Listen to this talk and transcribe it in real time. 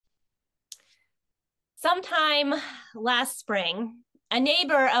Sometime last spring, a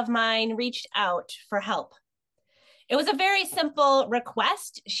neighbor of mine reached out for help. It was a very simple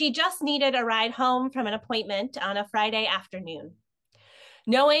request. She just needed a ride home from an appointment on a Friday afternoon.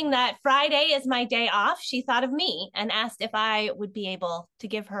 Knowing that Friday is my day off, she thought of me and asked if I would be able to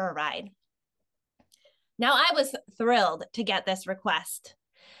give her a ride. Now, I was thrilled to get this request.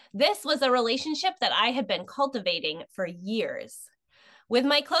 This was a relationship that I had been cultivating for years. With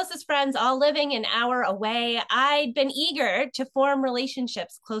my closest friends all living an hour away, I'd been eager to form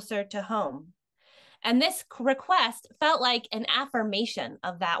relationships closer to home. And this request felt like an affirmation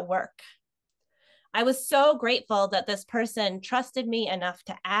of that work. I was so grateful that this person trusted me enough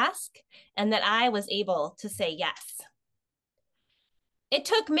to ask and that I was able to say yes. It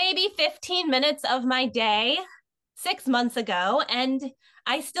took maybe 15 minutes of my day 6 months ago, and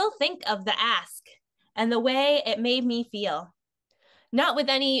I still think of the ask and the way it made me feel. Not with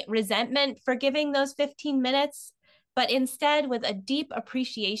any resentment for giving those 15 minutes, but instead with a deep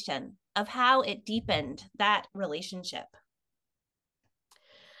appreciation of how it deepened that relationship.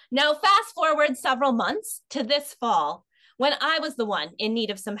 Now, fast forward several months to this fall, when I was the one in need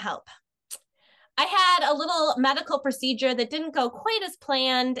of some help. I had a little medical procedure that didn't go quite as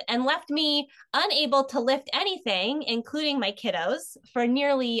planned and left me unable to lift anything, including my kiddos, for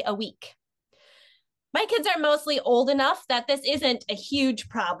nearly a week. My kids are mostly old enough that this isn't a huge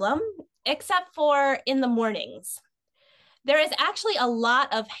problem, except for in the mornings. There is actually a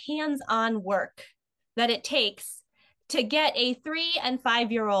lot of hands-on work that it takes to get a 3 and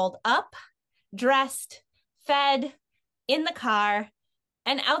 5-year-old up, dressed, fed, in the car,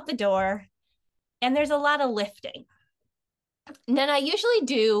 and out the door, and there's a lot of lifting. And then I usually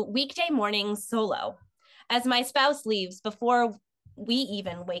do weekday mornings solo, as my spouse leaves before we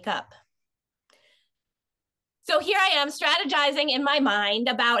even wake up. So here I am strategizing in my mind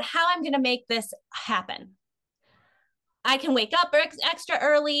about how I'm going to make this happen. I can wake up extra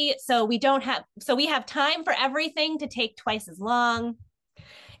early so we have time for everything to take twice as long.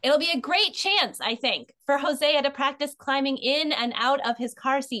 It'll be a great chance, I think, for Hosea to practice climbing in and out of his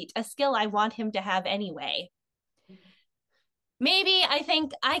car seat, a skill I want him to have anyway. Maybe I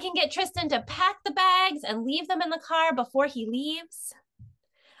think I can get Tristan to pack the bags and leave them in the car before he leaves.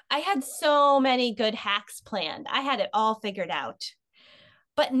 I had so many good hacks planned. I had it all figured out.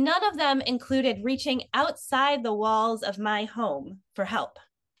 But none of them included reaching outside the walls of my home for help.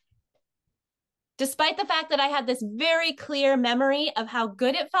 Despite the fact that I had this very clear memory of how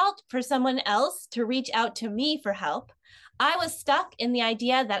good it felt for someone else to reach out to me for help, I was stuck in the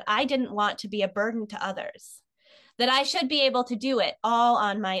idea that I didn't want to be a burden to others, that I should be able to do it all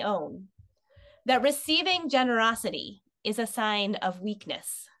on my own, that receiving generosity is a sign of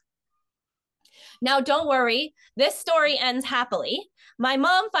weakness. Now, don't worry, this story ends happily. My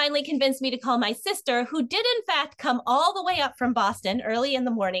mom finally convinced me to call my sister, who did in fact come all the way up from Boston early in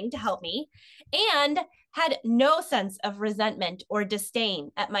the morning to help me, and had no sense of resentment or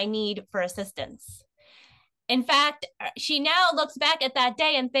disdain at my need for assistance. In fact, she now looks back at that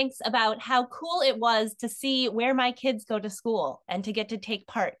day and thinks about how cool it was to see where my kids go to school and to get to take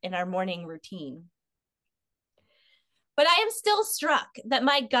part in our morning routine. But I am still struck that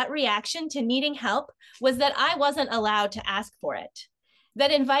my gut reaction to needing help was that I wasn't allowed to ask for it, that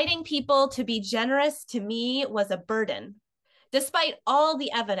inviting people to be generous to me was a burden, despite all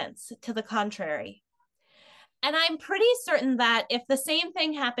the evidence to the contrary. And I'm pretty certain that if the same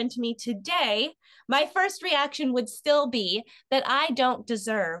thing happened to me today, my first reaction would still be that I don't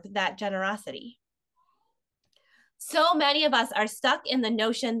deserve that generosity. So many of us are stuck in the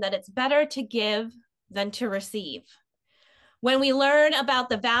notion that it's better to give than to receive. When we learn about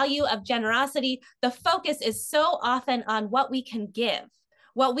the value of generosity, the focus is so often on what we can give,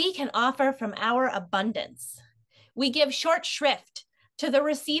 what we can offer from our abundance. We give short shrift to the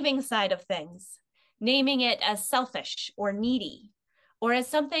receiving side of things, naming it as selfish or needy, or as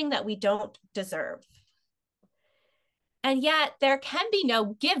something that we don't deserve. And yet there can be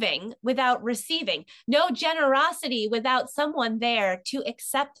no giving without receiving, no generosity without someone there to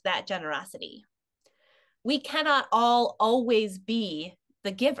accept that generosity. We cannot all always be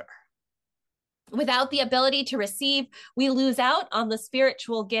the giver. Without the ability to receive, we lose out on the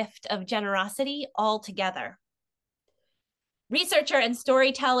spiritual gift of generosity altogether. Researcher and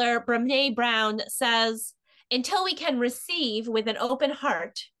storyteller Brené Brown says, until we can receive with an open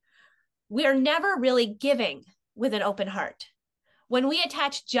heart, we're never really giving with an open heart. When we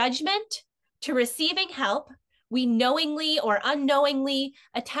attach judgment to receiving help, we knowingly or unknowingly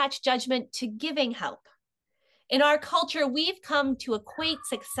attach judgment to giving help. In our culture, we've come to equate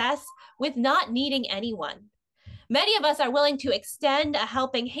success with not needing anyone. Many of us are willing to extend a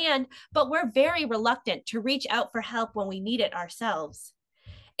helping hand, but we're very reluctant to reach out for help when we need it ourselves.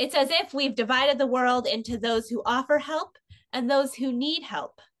 It's as if we've divided the world into those who offer help and those who need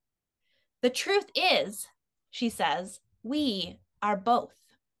help. The truth is, she says, we are both.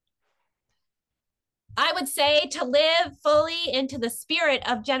 I would say to live fully into the spirit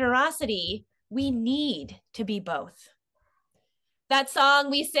of generosity, we need to be both. That song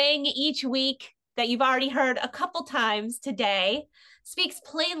we sing each week that you've already heard a couple times today speaks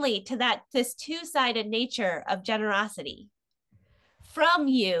plainly to this two-sided nature of generosity. From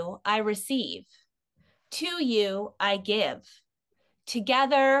you, I receive. To you, I give.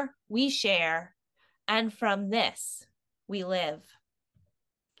 Together, we share. And from this, we live.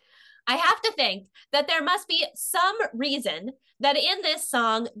 I have to think that there must be some reason that in this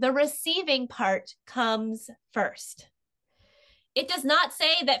song, the receiving part comes first. It does not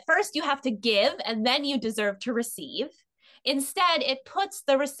say that first you have to give and then you deserve to receive. Instead, it puts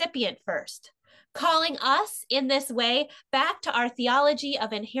the recipient first, calling us in this way back to our theology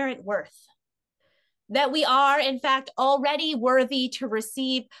of inherent worth. That we are, in fact, already worthy to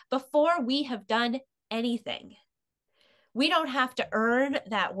receive before we have done anything. We don't have to earn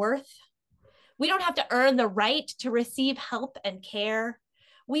that worth. We don't have to earn the right to receive help and care.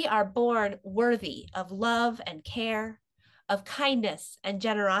 We are born worthy of love and care, of kindness and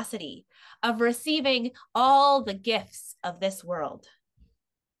generosity, of receiving all the gifts of this world.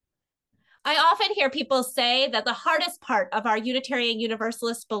 I often hear people say that the hardest part of our Unitarian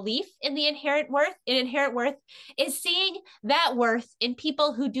Universalist belief in the inherent worth is seeing that worth in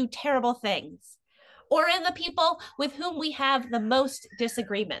people who do terrible things, or in the people with whom we have the most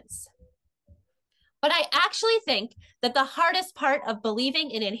disagreements. But I actually think that the hardest part of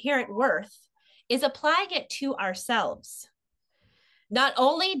believing in inherent worth is applying it to ourselves. Not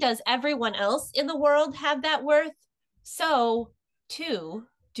only does everyone else in the world have that worth, so too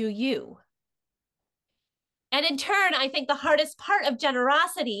do you. And in turn, I think the hardest part of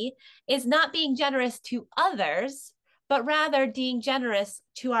generosity is not being generous to others, but rather being generous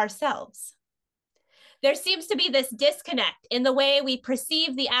to ourselves. There seems to be this disconnect in the way we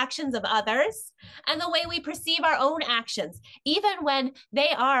perceive the actions of others and the way we perceive our own actions, even when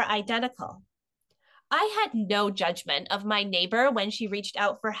they are identical. I had no judgment of my neighbor when she reached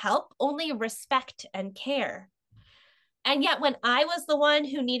out for help, only respect and care. And yet when I was the one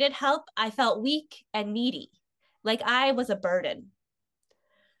who needed help, I felt weak and needy, like I was a burden.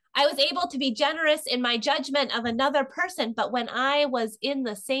 I was able to be generous in my judgment of another person, but when I was in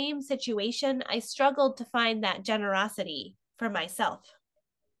the same situation, I struggled to find that generosity for myself.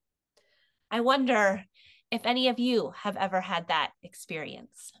 I wonder if any of you have ever had that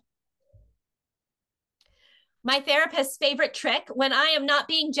experience. My therapist's favorite trick when I am not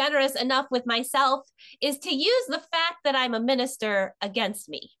being generous enough with myself is to use the fact that I'm a minister against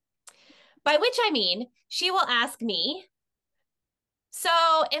me. By which I mean, she will ask me, so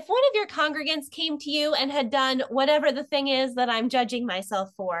if one of your congregants came to you and had done whatever the thing is that I'm judging myself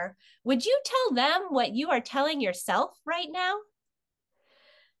for, would you tell them what you are telling yourself right now?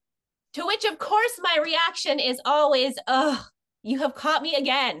 To which, of course, my reaction is always, oh, you have caught me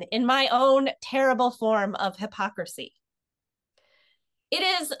again in my own terrible form of hypocrisy. It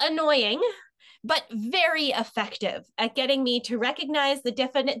is annoying, but very effective at getting me to recognize the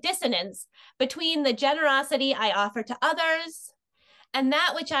dissonance between the generosity I offer to others and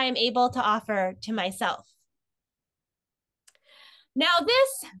that which I am able to offer to myself. Now,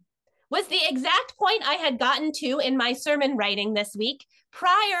 this was the exact point I had gotten to in my sermon writing this week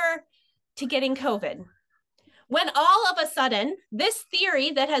prior to getting COVID. When all of a sudden, this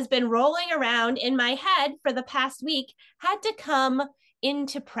theory that has been rolling around in my head for the past week had to come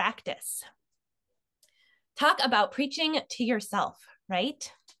into practice. Talk about preaching to yourself, right?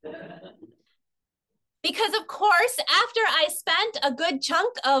 Because of course, after I spent a good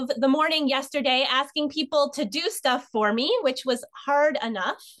chunk of the morning yesterday asking people to do stuff for me, which was hard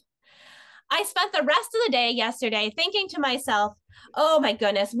enough, I spent the rest of the day yesterday thinking to myself, oh my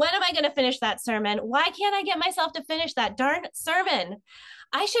goodness, when am I going to finish that sermon? Why can't I get myself to finish that darn sermon?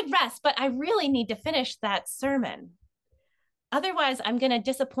 I should rest, but I really need to finish that sermon. Otherwise, I'm going to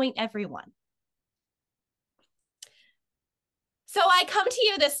disappoint everyone. So I come to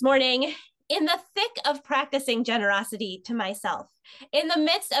you this morning in the thick of practicing generosity to myself, in the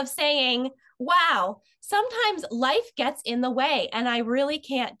midst of saying, wow, sometimes life gets in the way and I really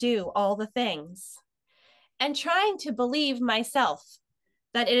can't do all the things, and trying to believe myself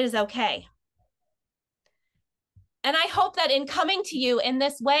that it is okay. And I hope that in coming to you in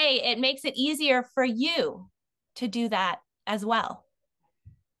this way, it makes it easier for you to do that as well.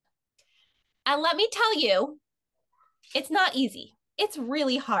 And let me tell you, It's not easy. It's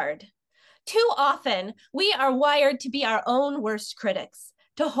really hard. Too often, we are wired to be our own worst critics,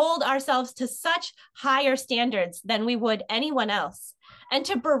 to hold ourselves to such higher standards than we would anyone else, and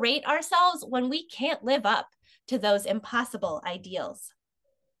to berate ourselves when we can't live up to those impossible ideals.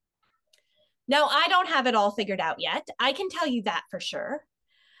 Now, I don't have it all figured out yet. I can tell you that for sure.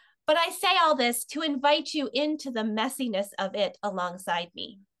 But I say all this to invite you into the messiness of it alongside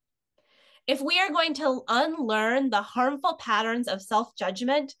me. If we are going to unlearn the harmful patterns of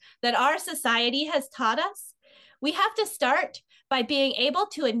self-judgment that our society has taught us, we have to start by being able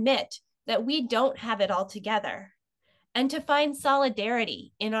to admit that we don't have it all together and to find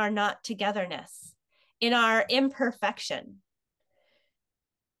solidarity in our not togetherness, in our imperfection.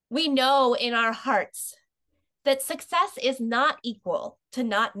 We know in our hearts that success is not equal to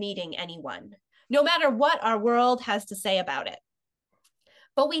not needing anyone, no matter what our world has to say about it.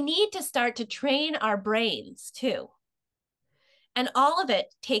 But we need to start to train our brains too. And all of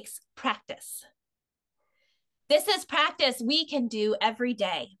it takes practice. This is practice we can do every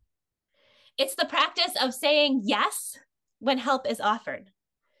day. It's the practice of saying yes when help is offered.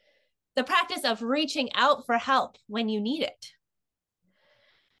 The practice of reaching out for help when you need it.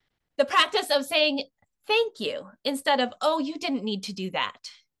 The practice of saying thank you instead of, oh, you didn't need to do that.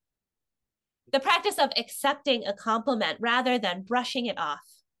 The practice of accepting a compliment rather than brushing it off.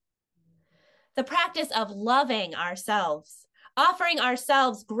 The practice of loving ourselves, offering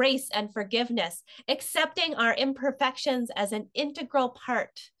ourselves grace and forgiveness, accepting our imperfections as an integral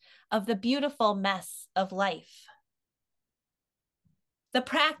part of the beautiful mess of life. The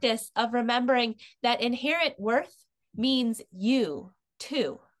practice of remembering that inherent worth means you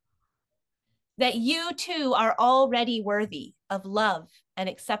too. That you too are already worthy of love and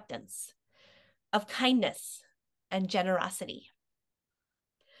acceptance, of kindness and generosity.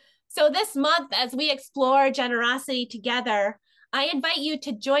 So this month, as we explore generosity together, I invite you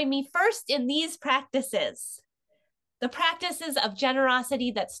to join me first in these practices, the practices of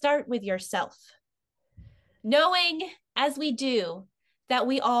generosity that start with yourself, knowing as we do that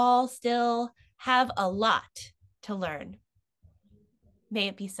we all still have a lot to learn. May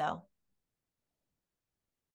it be so.